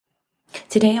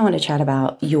Today, I want to chat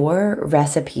about your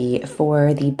recipe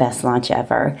for the best launch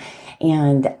ever.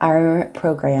 And our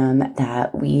program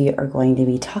that we are going to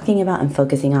be talking about and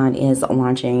focusing on is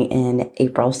launching in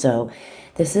April. So,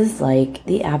 this is like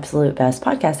the absolute best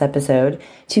podcast episode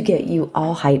to get you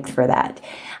all hyped for that.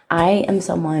 I am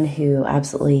someone who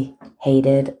absolutely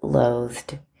hated,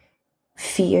 loathed,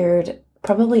 feared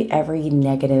probably every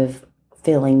negative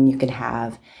feeling you could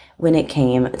have when it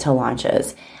came to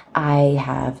launches. I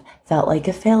have felt like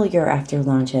a failure after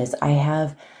launches. I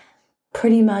have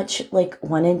pretty much like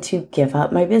wanted to give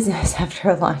up my business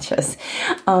after launches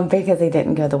because they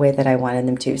didn't go the way that I wanted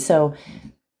them to. So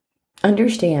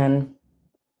understand,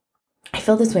 I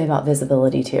feel this way about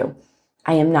visibility too.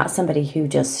 I am not somebody who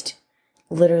just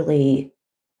literally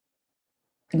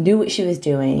knew what she was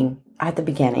doing at the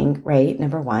beginning, right?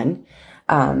 Number one.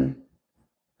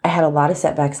 I had a lot of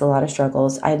setbacks, a lot of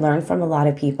struggles. I learned from a lot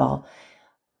of people,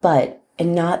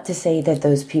 and not to say that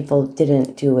those people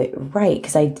didn't do it right,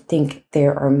 because I think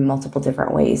there are multiple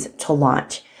different ways to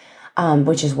launch,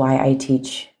 which is why I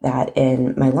teach that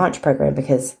in my launch program,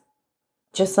 because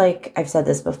just like I've said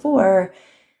this before,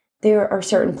 there are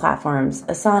certain platforms,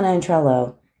 Asana and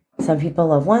Trello. Some people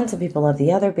love one, some people love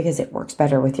the other because it works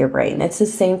better with your brain. It's the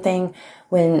same thing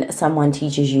when someone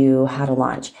teaches you how to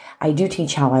launch. I do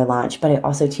teach how I launch, but I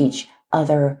also teach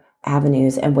other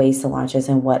avenues and ways to launches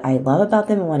and what I love about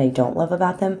them and what I don't love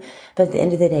about them. But at the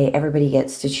end of the day, everybody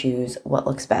gets to choose what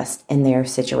looks best in their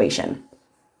situation.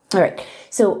 All right.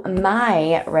 So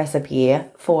my recipe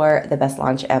for the best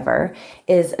launch ever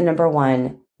is number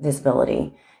one,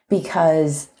 visibility,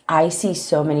 because I see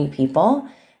so many people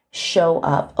show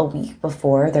up a week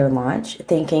before their launch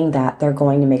thinking that they're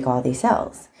going to make all these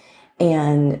sales.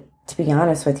 And to be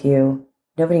honest with you,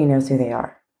 nobody knows who they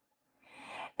are.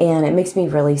 And it makes me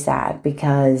really sad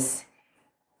because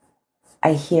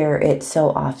I hear it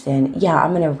so often. Yeah,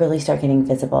 I'm going to really start getting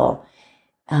visible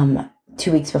 2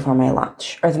 weeks before my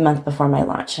launch or the month before my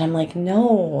launch. And I'm like,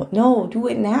 no, do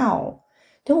it now.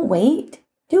 Don't wait.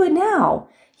 Do it now.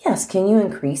 Yes, can you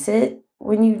increase it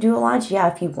when you do a launch?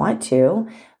 Yeah, if you want to.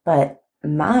 But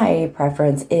my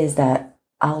preference is that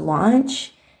a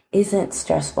launch isn't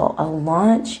stressful. A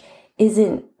launch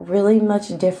isn't really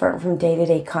much different from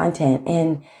day-to-day content.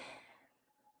 And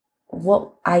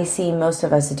what I see most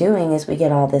of us doing is we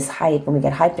get all this hype and we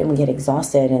get hyped and we get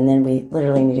exhausted. And then we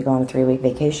literally need to go on a 3-week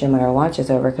vacation when our launch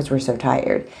is over because we're so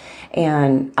tired.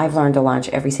 And I've learned to launch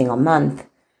every single month.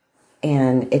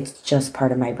 And it's just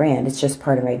part of my brand. It's just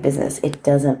part of my business. It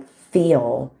doesn't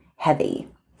feel heavy.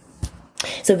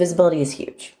 So visibility is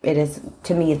huge. It is,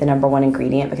 to me, the number one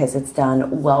ingredient because it's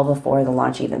done well before the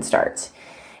launch even starts.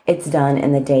 It's done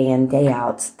in the day in, day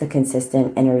outs, the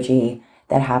consistent energy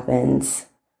that happens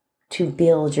to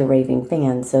build your raving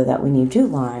fans so that when you do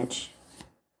launch,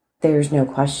 there's no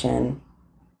question,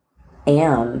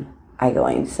 am I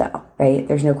going to sell, right?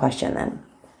 There's no question then.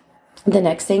 The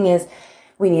next thing is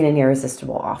we need an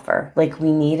irresistible offer. Like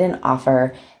we need an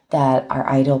offer that our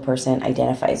ideal person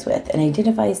identifies with and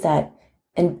identifies that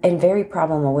and very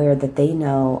problem aware that they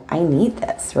know I need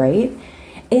this, right?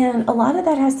 And a lot of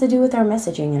that has to do with our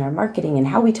messaging and our marketing and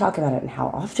how we talk about it and how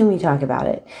often we talk about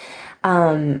it.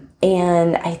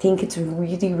 And I think it's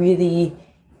really, really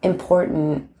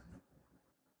important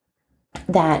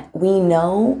that we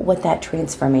know what that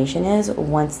transformation is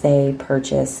once they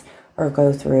purchase or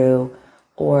go through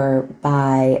or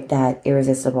buy that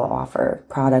irresistible offer,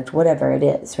 product, whatever it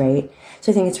is, right?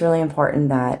 So I think it's really important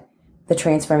that the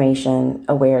transformation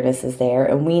awareness is there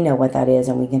and we know what that is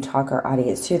and we can talk our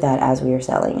audience to that as we are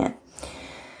selling it.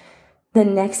 The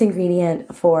next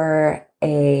ingredient for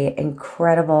a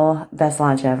incredible best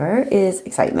launch ever is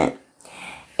excitement.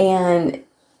 And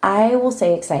I will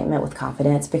say excitement with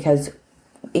confidence because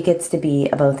it gets to be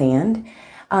a both and.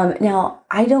 Now,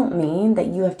 I don't mean that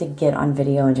you have to get on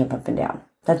video and jump up and down.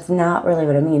 That's not really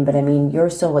what I mean. But I mean, you're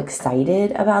so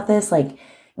excited about this. Like,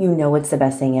 you know it's the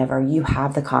best thing ever. You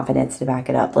have the confidence to back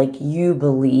it up. Like, you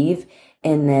believe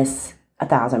in this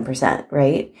 1,000%,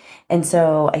 right? And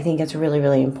so I think it's really,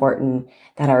 really important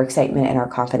that our excitement and our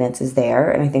confidence is there.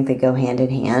 And I think they go hand in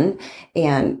hand.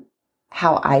 And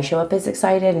how I show up as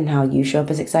excited and how you show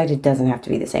up as excited doesn't have to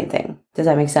be the same thing. Does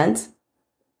that make sense?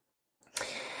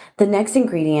 The next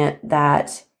ingredient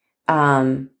that,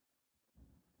 I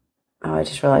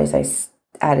just realized I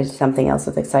added something else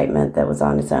with excitement that was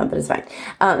on its own, but it's fine.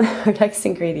 Our next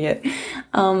ingredient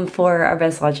for our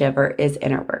best launch ever is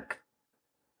inner work.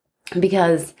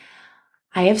 Because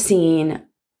I have seen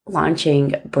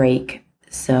launching break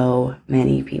so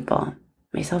many people,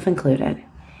 myself included.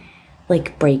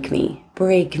 Like break me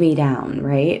down,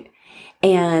 right?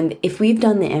 And if we've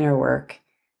done the inner work,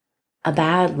 a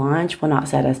bad launch will not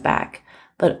set us back.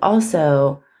 But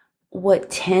also,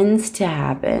 what tends to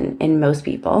happen in most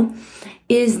people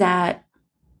is that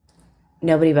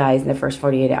nobody buys in the first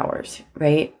 48 hours,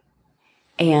 right?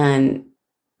 And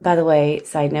by the way,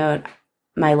 side note,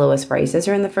 my lowest prices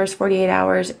are in the first 48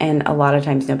 hours, and a lot of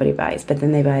times nobody buys, but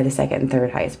then they buy the second and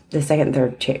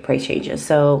third price changes.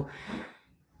 So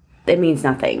it means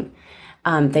nothing.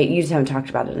 You just haven't talked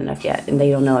about it enough yet, and they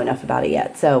don't know enough about it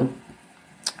yet. So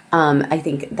I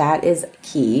think that is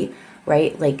key,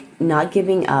 right? Like not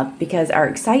giving up, because our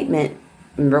excitement,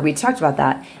 remember we talked about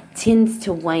that, tends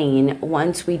to wane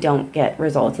once we don't get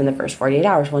results in the first 48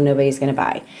 hours. Well, nobody's going to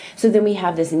buy. So then we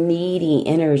have this needy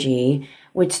energy,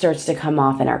 which starts to come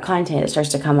off in our content. It starts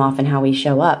to come off in how we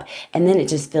show up. And then it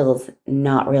just feels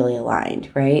not really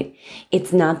aligned, right?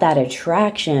 It's not that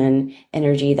attraction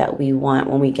energy that we want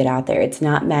when we get out there. It's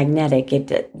not magnetic.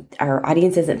 Our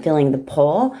audience isn't feeling the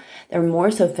pull. They're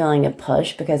more so feeling a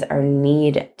push, because our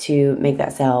need to make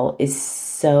that sell is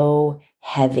so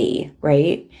heavy,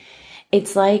 right?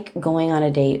 It's like going on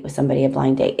a date with somebody, a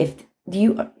blind date. If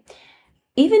you,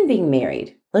 even being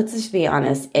married, let's just be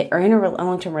honest, or in a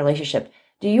long-term relationship,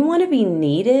 do you want to be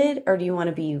needed or do you want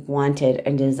to be wanted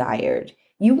and desired?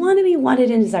 You want to be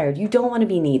wanted and desired. You don't want to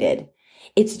be needed.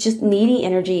 It's just needy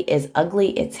energy is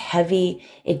ugly. It's heavy.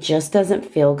 It just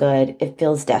doesn't feel good. It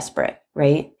feels desperate,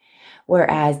 right?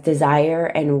 Whereas desire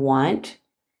and want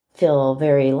feel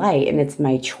very light, and it's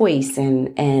my choice,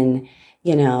 and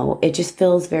you know, it just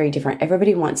feels very different.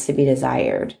 Everybody wants to be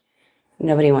desired.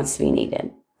 Nobody wants to be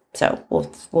needed. So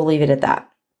we'll leave it at that.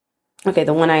 Okay,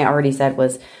 the one I already said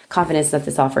was confidence that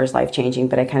this offer is life-changing,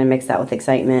 but I kind of mixed that with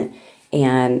excitement,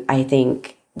 and I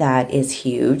think that is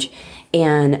huge.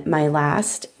 And my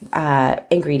last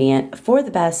ingredient for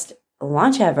the best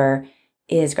launch ever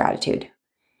is gratitude.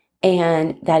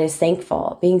 And that is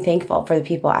being thankful for the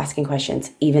people asking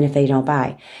questions, even if they don't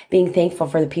buy. Being thankful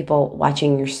for the people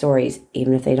watching your stories,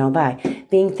 even if they don't buy.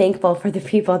 Being thankful for the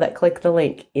people that click the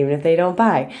link, even if they don't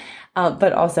buy.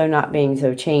 But also not being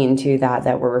so chained to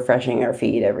that we're refreshing our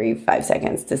feed every 5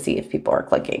 seconds to see if people are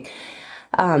clicking.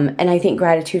 And I think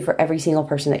gratitude for every single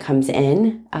person that comes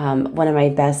in. One of my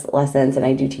best lessons, and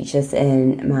I do teach this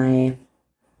in my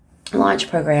launch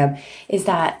program, is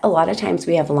that a lot of times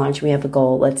we have a launch, we have a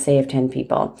goal, let's say of 10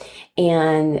 people,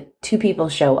 and 2 people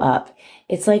show up.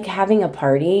 It's like having a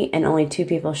party and only 2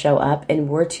 people show up, and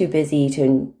we're too busy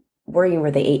to worry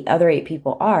where the other 8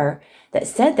 people are that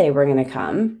said they were going to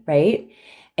come, right?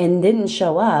 And didn't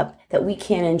show up, that we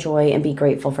can't enjoy and be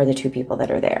grateful for the 2 people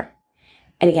that are there.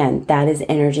 And again, that is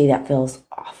energy that feels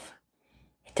off.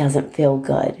 It doesn't feel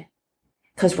good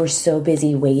because we're so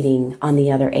busy waiting on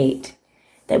the other 8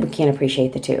 that we can't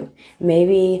appreciate the 2.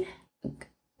 Maybe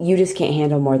you just can't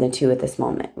handle more than 2 at this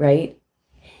moment, right?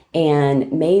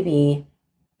 And maybe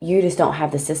you just don't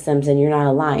have the systems and you're not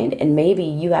aligned. And maybe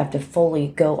you have to fully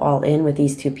go all in with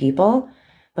these 2 people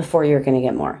before you're going to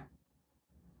get more.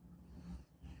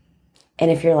 And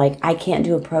if you're like, I can't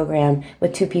do a program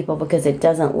with 2 people because it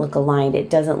doesn't look aligned, it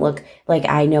doesn't look like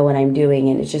I know what I'm doing,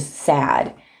 and it's just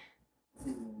sad.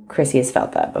 Chrissy has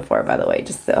felt that before, by the way,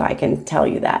 just so I can tell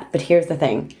you that. But here's the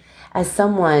thing. As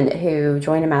someone who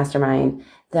joined a mastermind,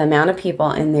 the amount of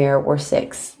people in there were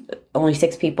 6, only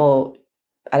 6 people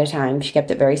at a time. She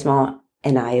kept it very small,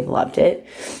 and I loved it.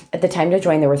 At the time to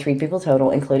join, there were 3 people total,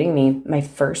 including me. My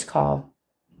first call,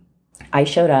 I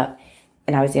showed up,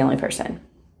 and I was the only person.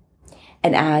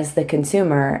 And as the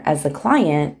consumer, as the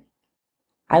client,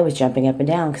 I was jumping up and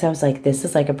down because I was like, this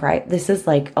is like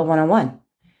a one-on-one.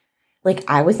 Like,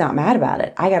 I was not mad about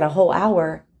it. I got a whole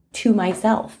hour to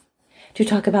myself to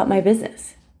talk about my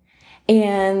business.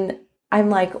 And I'm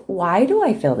like, why do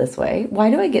I feel this way? Why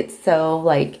do I get so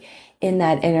like in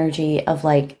that energy of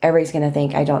like, everybody's going to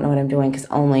think I don't know what I'm doing because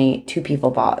only 2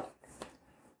 people bought?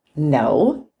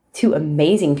 No, 2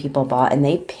 amazing people bought, and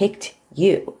they picked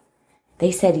you.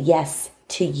 They said yes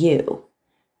to you.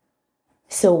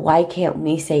 So why can't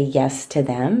we say yes to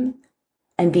them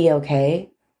and be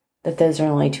okay that those are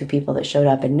only 2 people that showed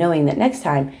up, and knowing that next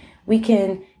time we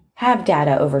can have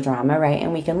data over drama, right?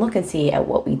 And we can look and see at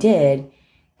what we did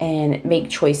and make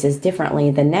choices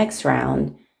differently the next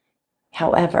round.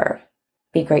 However,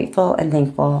 be grateful and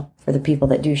thankful for the people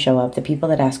that do show up, the people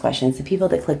that ask questions, the people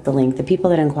that click the link, the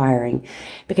people that are inquiring,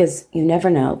 because you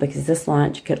never know, because this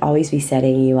launch could always be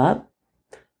setting you up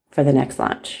for the next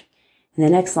launch. And the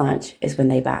next launch is when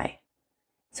they buy.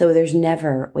 So there's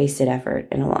never wasted effort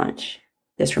in a launch.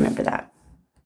 Just remember that.